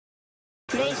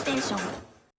PlayStation.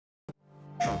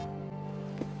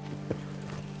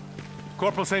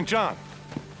 Corporal St. John.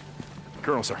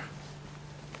 Colonel, sir.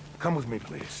 Come with me,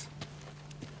 please.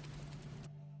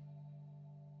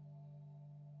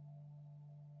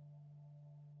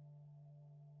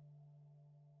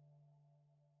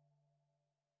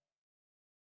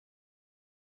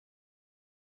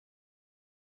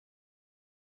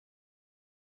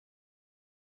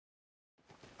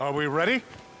 Are we ready?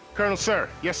 Colonel, sir.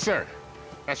 Yes, sir.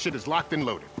 That shit is locked and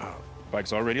loaded.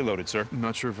 Bike's already loaded, sir. I'm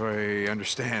not sure if I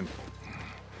understand.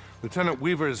 Lieutenant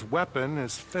Weaver's weapon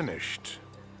is finished.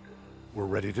 We're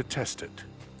ready to test it.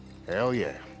 Hell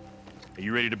yeah. Are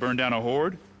you ready to burn down a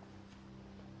horde?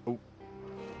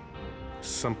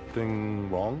 Something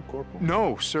wrong, Corporal?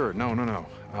 No, sir. No.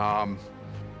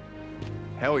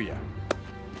 Hell yeah.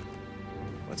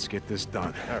 Let's get this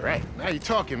done. All right. Now you're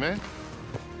talking, man.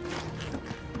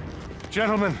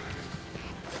 Gentlemen,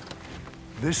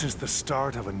 this is the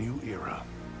start of a new era.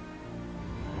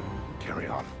 Carry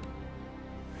on.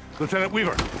 Lieutenant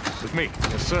Weaver, with me.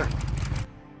 Yes, sir.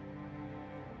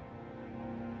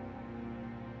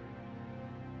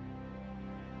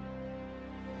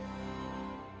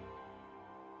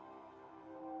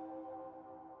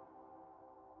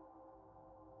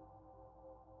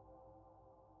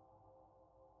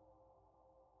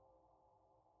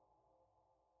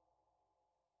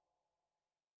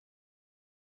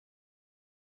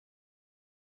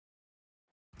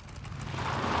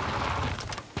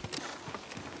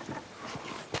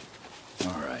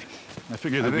 I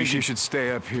figured I that we think you should... should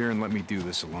stay up here and let me do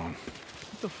this alone.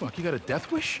 What the fuck? You got a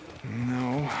death wish?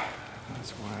 No.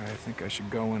 That's why I think I should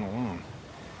go in alone.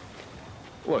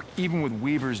 Look, even with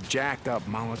Weaver's jacked up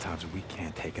Molotovs, we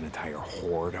can't take an entire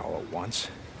horde all at once.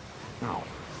 No.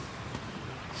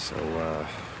 So,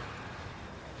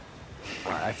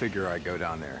 I figure I go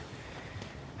down there.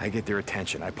 I get their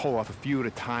attention. I pull off a few at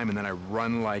a time, and then I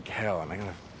run like hell. And I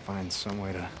gotta find some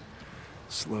way to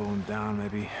slow them down,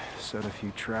 maybe set a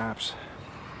few traps.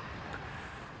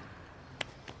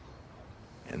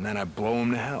 And then I blow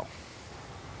them to hell.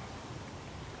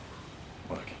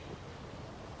 Look,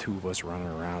 two of us running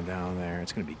around down there,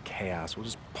 it's gonna be chaos. We'll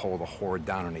just pull the horde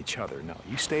down on each other. No,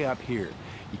 you stay up here.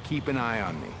 You keep an eye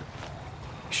on me.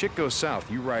 If shit goes south,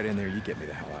 you ride in there, you get me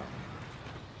the hell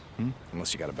out.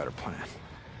 Unless you got a better plan.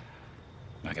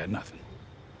 I got nothing.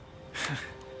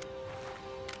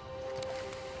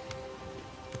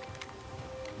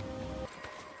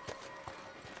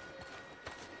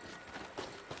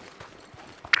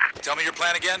 Tell me your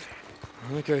plan again?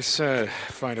 Like I said,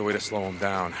 find a way to slow them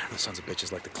down. The sons of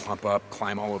bitches like to clump up,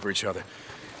 climb all over each other.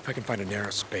 If I can find a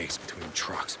narrow space between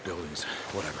trucks, buildings,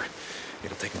 whatever,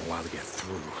 it'll take them a while to get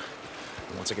through.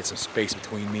 And once I get some space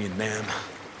between me and them...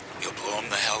 You'll blow them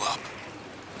the hell up.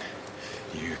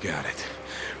 You got it.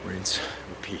 Rinse,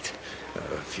 repeat.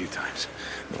 A few times.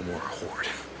 No more horde.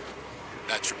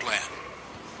 That's your plan.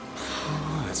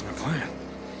 Oh, that's my plan.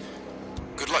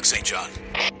 Good luck, St. John.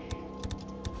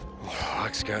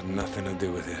 Luck's got nothing to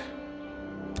do with it.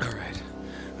 All right,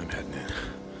 I'm heading in.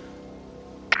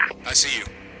 I see you.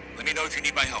 Let me know if you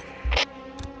need my help.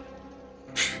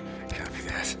 Copy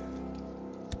that.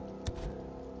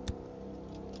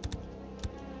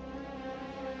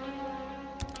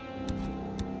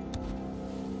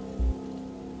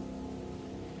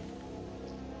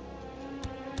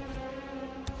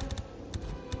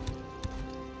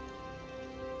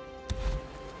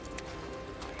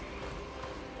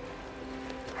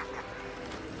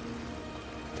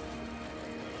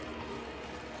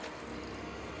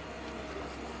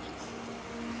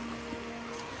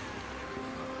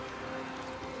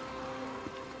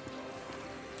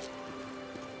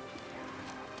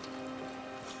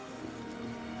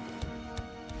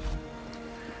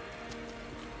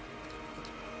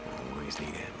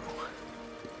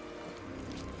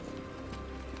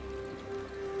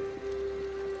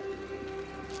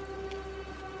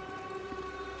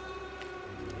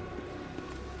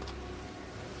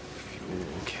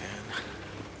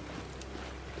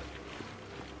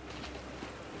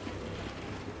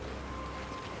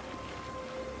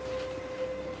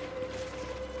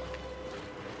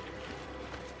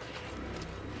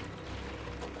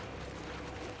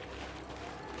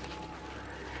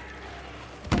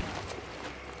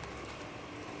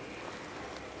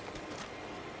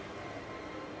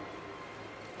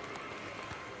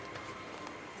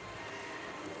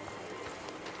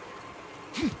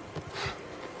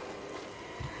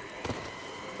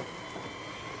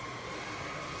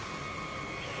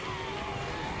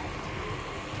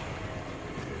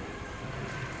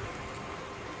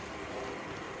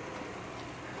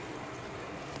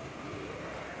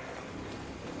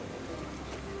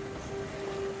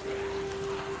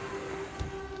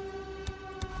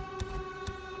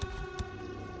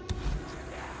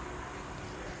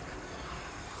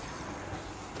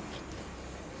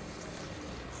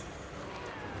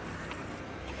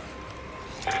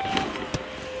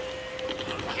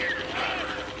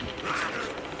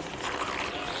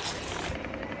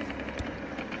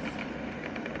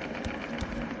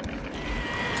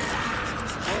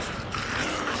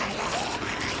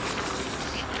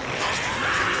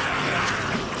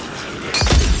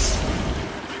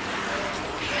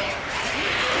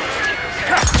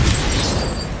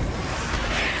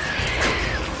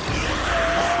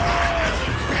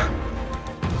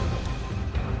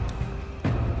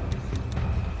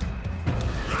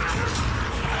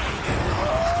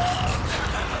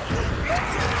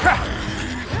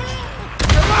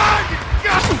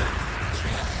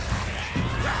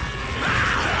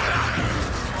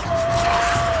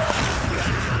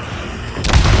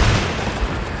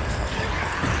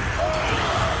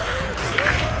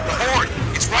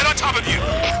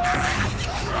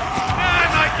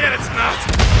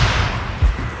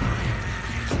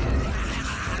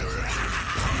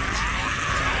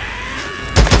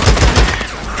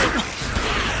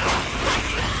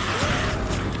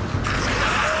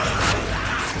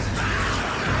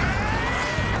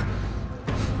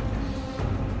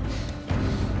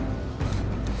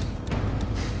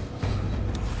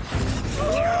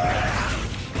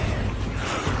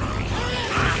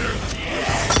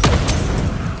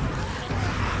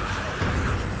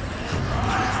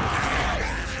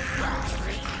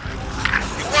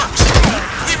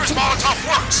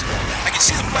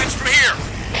 flanks from here.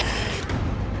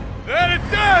 That it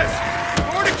does!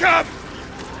 More to come!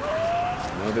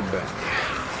 Another bang.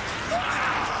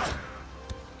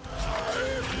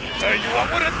 Hey, you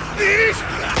want one of these?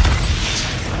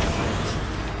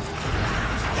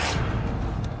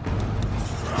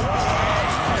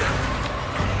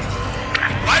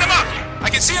 Light him up! I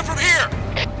can see him from here!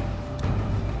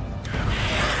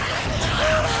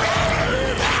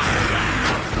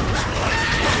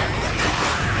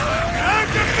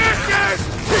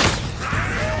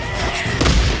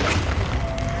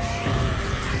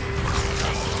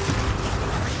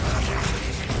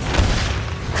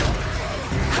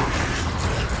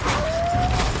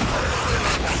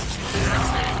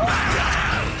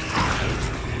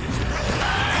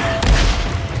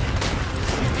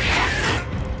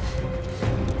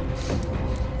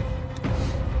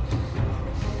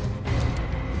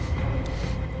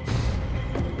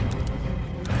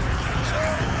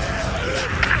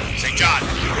 St. John, the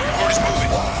horde is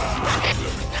moving.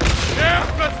 Yeah,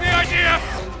 that's the idea!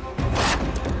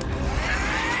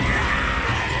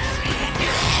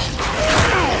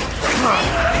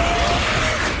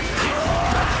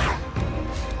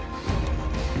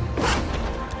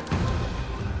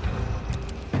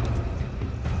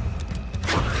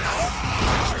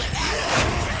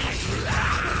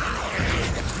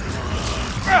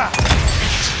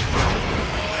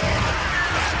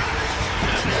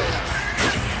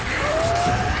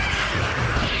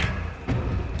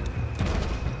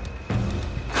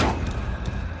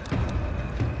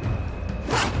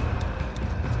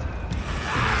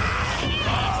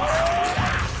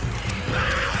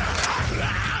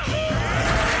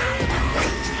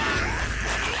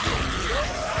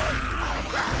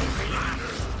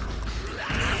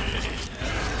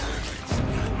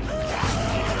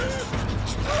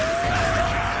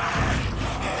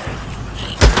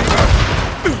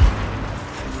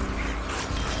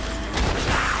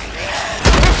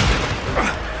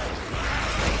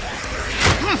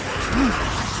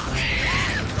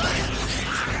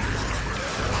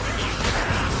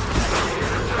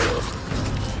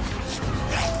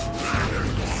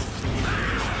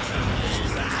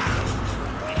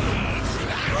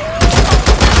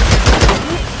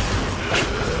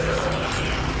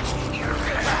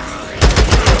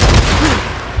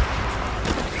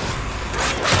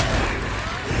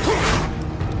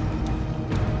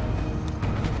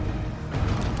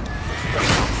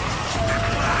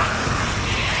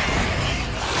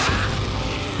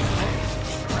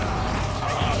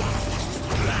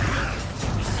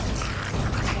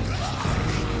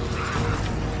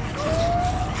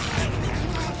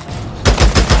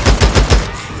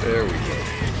 There we go.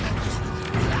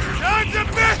 Sons of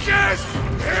bitches!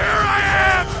 Here I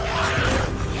am!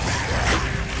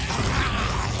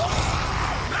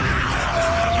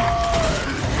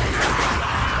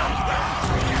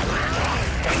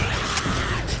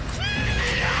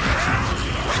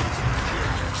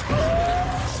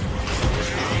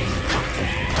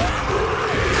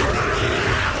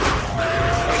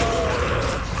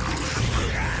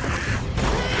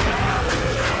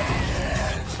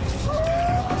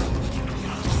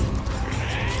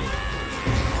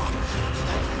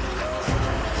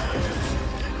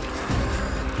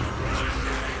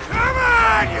 Come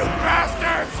on, you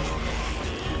bastards!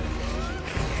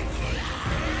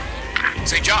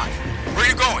 St. John, where are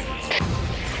you going?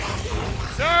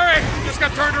 Sorry, just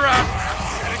got turned around.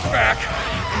 Heading back.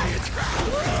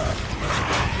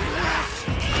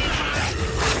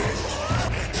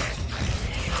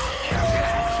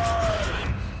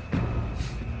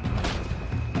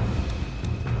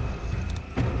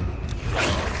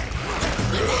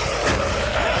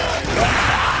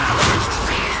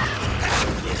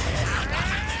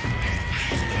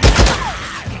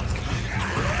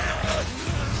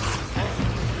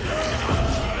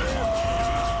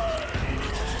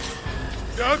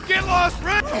 Don't get lost,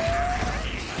 Rick!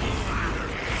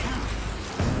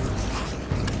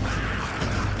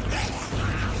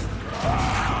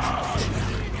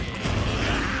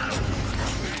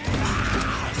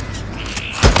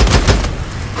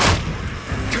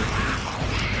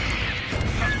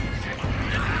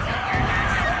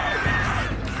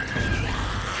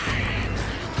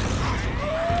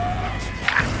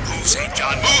 Move, St.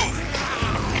 John, move!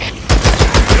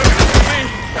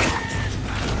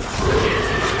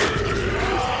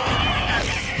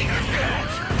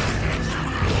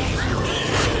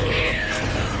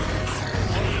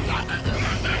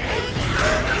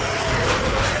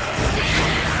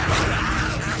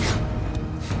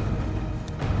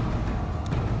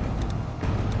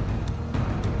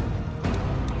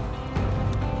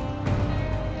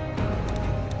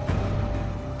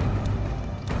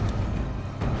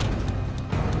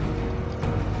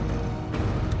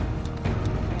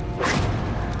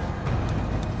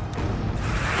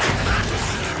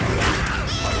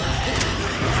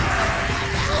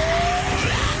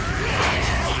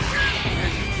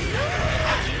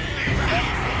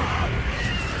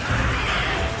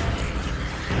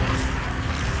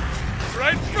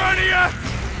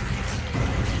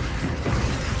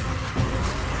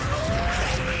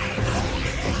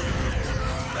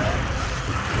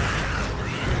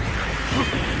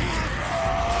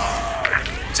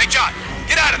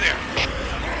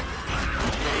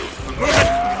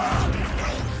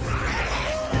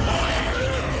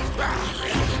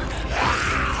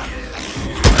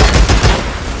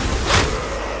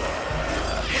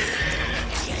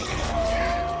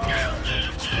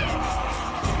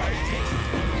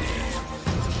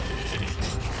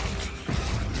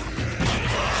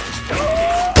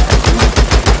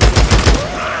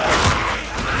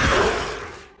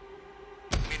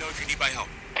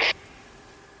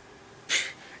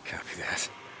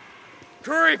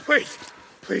 Hurry, please!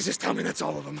 Please just tell me that's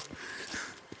all of them.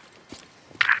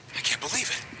 I can't believe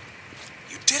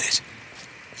it. You did it.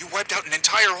 You wiped out an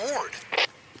entire horde.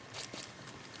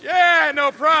 Yeah,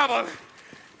 no problem.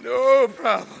 No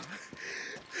problem.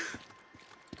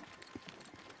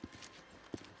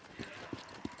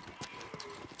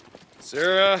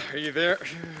 Sarah, are you there?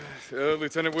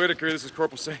 Lieutenant Whitaker, this is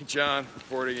Corporal St. John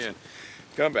reporting in.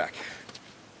 Come back.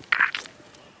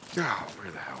 Oh,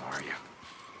 where the hell are you?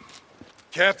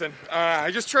 Captain,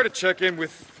 I just tried to check in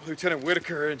with Lieutenant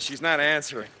Whitaker and she's not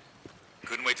answering.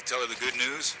 Couldn't wait to tell her the good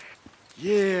news?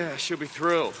 Yeah, she'll be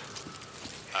thrilled.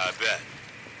 I bet.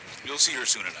 You'll see her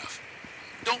soon enough.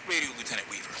 Don't radio Lieutenant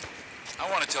Weaver. I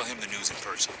want to tell him the news in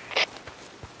person.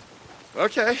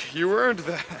 Okay, you earned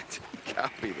that.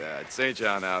 Copy that. St.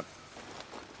 John out.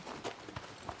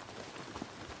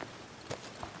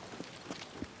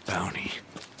 Bounty.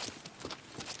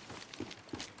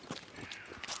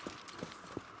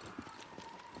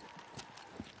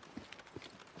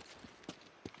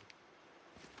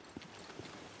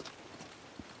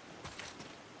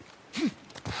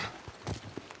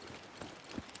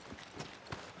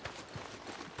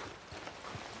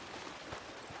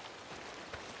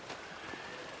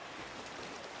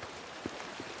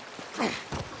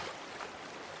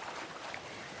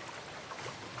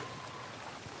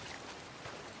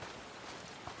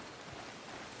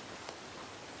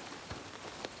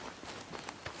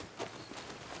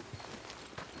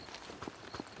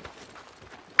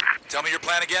 Tell me your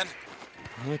plan again?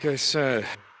 Like I said,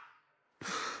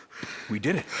 We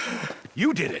did it.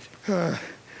 You did it.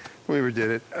 Weaver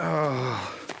did it.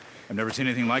 I've never seen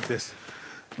anything like this.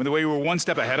 With the way you were one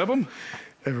step ahead of them?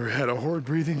 Ever had a horde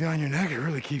breathing down your neck? It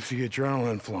really keeps the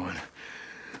adrenaline flowing.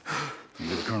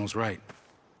 Maybe the Colonel's right.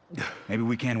 Maybe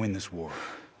we can win this war.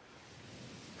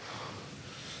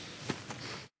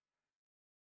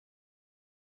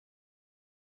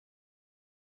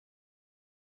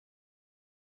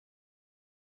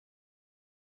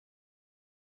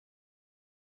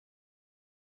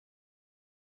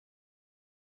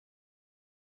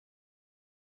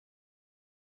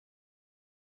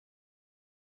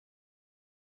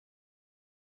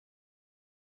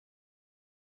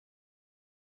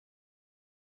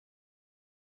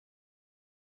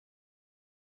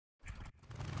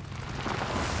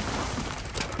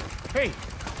 Hey!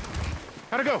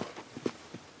 How'd it go?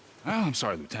 Well, I'm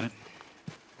sorry, Lieutenant.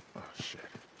 Oh, shit.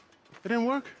 It didn't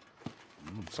work?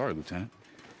 I'm sorry, Lieutenant.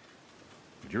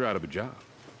 But you're out of a job.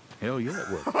 Hell, you're at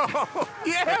work.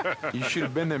 Yeah! You should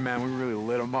have been there, man. We really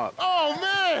lit them up. Oh,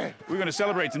 man! We're gonna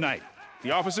celebrate tonight.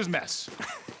 The officer's mess.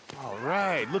 All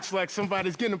right. Looks like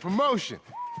somebody's getting a promotion.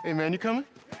 Hey, man, you coming?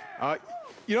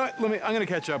 You know what? I'm gonna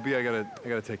catch up with you. I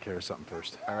gotta take care of something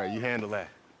first. All right, you handle that.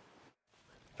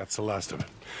 That's the last of it.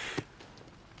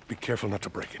 Be careful not to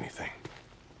break anything.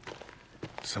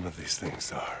 Some of these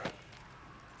things are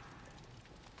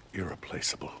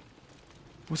irreplaceable.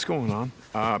 What's going on?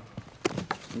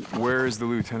 Where is the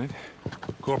lieutenant?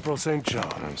 Corporal St.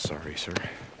 John. I'm sorry, sir.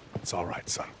 It's all right,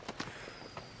 son.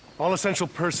 All essential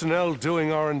personnel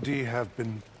doing R&D have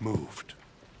been moved.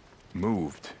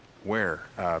 Moved. Where?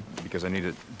 Because I need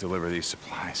to deliver these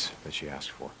supplies that she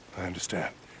asked for. I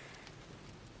understand.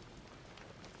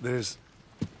 There's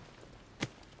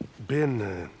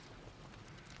been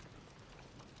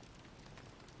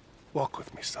walk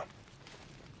with me, son.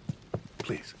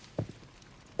 Please.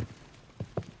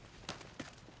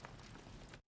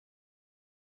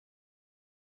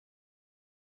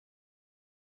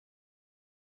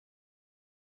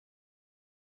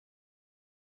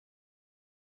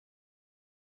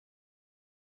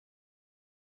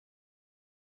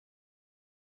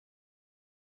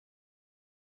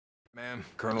 Ma'am,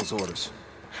 Colonel's orders.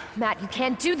 Matt, you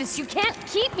can't do this. You can't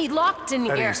keep me locked in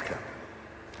At here. ease, Captain.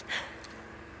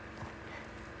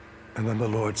 And then the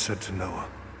Lord said to Noah,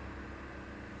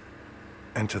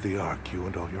 "Enter the ark, you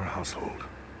and all your household,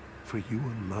 for you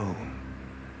alone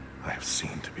I have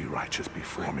seen to be righteous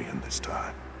before me in this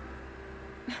time."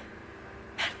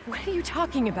 What are you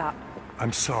talking about?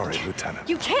 I'm sorry, Lieutenant.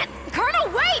 You can't... Colonel,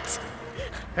 wait!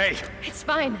 Hey! It's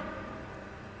fine.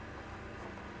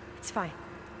 It's fine.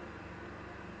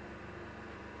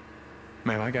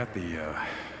 Ma'am, I got the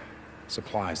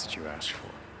supplies that you asked for.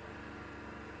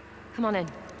 Come on in.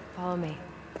 Follow me.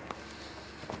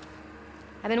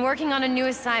 I've been working on a new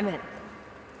assignment.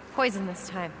 Poison this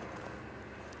time.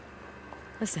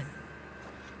 Listen.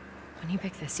 When you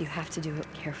pick this, you have to do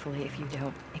it carefully. If you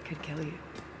don't, it could kill you.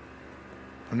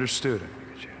 Understood. I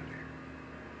can get you out of here.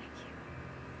 Thank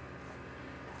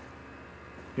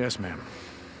you. Yes, ma'am.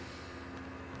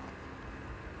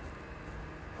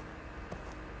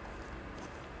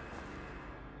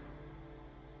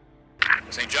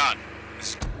 St. John,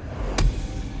 this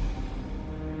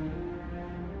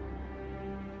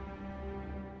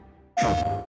is...